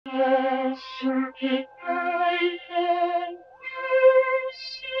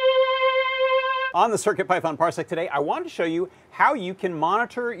On the CircuitPython Parsec today, I wanted to show you how you can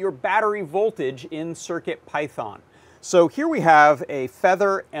monitor your battery voltage in CircuitPython. So here we have a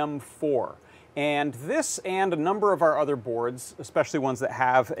Feather M4, and this and a number of our other boards, especially ones that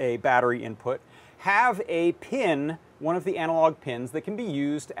have a battery input, have a pin, one of the analog pins, that can be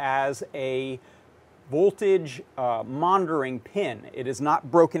used as a voltage monitoring pin. It is not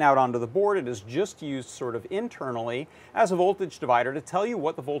broken out onto the board, it is just used sort of internally as a voltage divider to tell you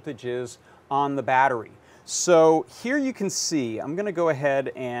what the voltage is on the battery. So here you can see, I'm going to go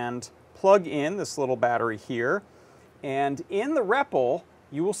ahead and plug in this little battery here, and in the REPL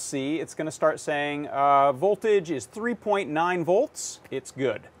you will see it's going to start saying voltage is 3.9 volts, it's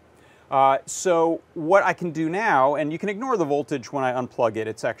good. So what I can do now, and you can ignore the voltage when I unplug it,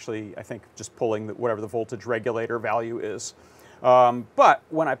 it's actually, I think, just pulling whatever the voltage regulator value is. But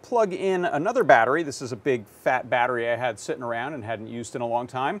when I plug in another battery, this is a big fat battery I had sitting around and hadn't used in a long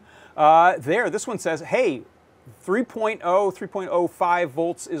time, this one says, hey, 3.0, 3.05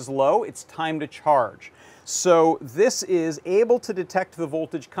 volts is low, it's time to charge. So this is able to detect the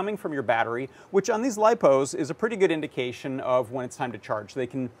voltage coming from your battery, which on these LiPos is a pretty good indication of when it's time to charge. They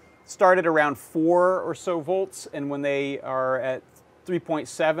can start at around 4 or so volts, and when they are at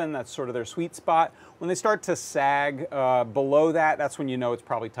 3.7, that's sort of their sweet spot. When they start to sag below that, that's when you know it's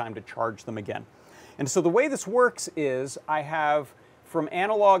probably time to charge them again. And so the way this works is I have from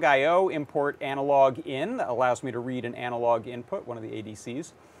analog I/O import analog in, that allows me to read an analog input, one of the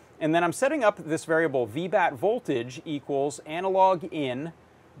ADCs. And then I'm setting up this variable VBAT voltage equals analog in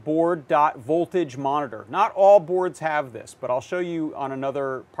board.voltage monitor. Not all boards have this, but I'll show you on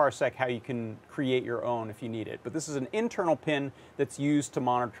another Parsec how you can create your own if you need it. But this is an internal pin that's used to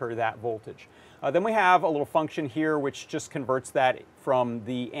monitor that voltage. Then we have a little function here which just converts that from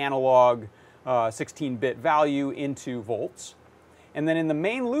the analog 16-bit value into volts. And then in the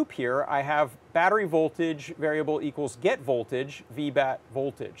main loop here, I have battery voltage variable equals get voltage, VBAT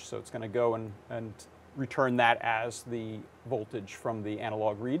voltage. So it's going to go and return that as the voltage from the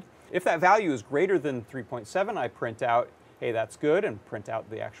analog read. If that value is greater than 3.7, I print out, hey, that's good, and print out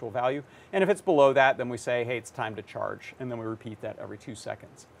the actual value. And if it's below that, then we say, hey, it's time to charge. And then we repeat that every 2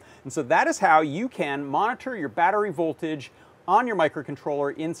 seconds. And so that is how you can monitor your battery voltage on your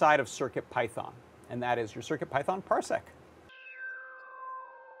microcontroller inside of CircuitPython. And that is your CircuitPython Parsec.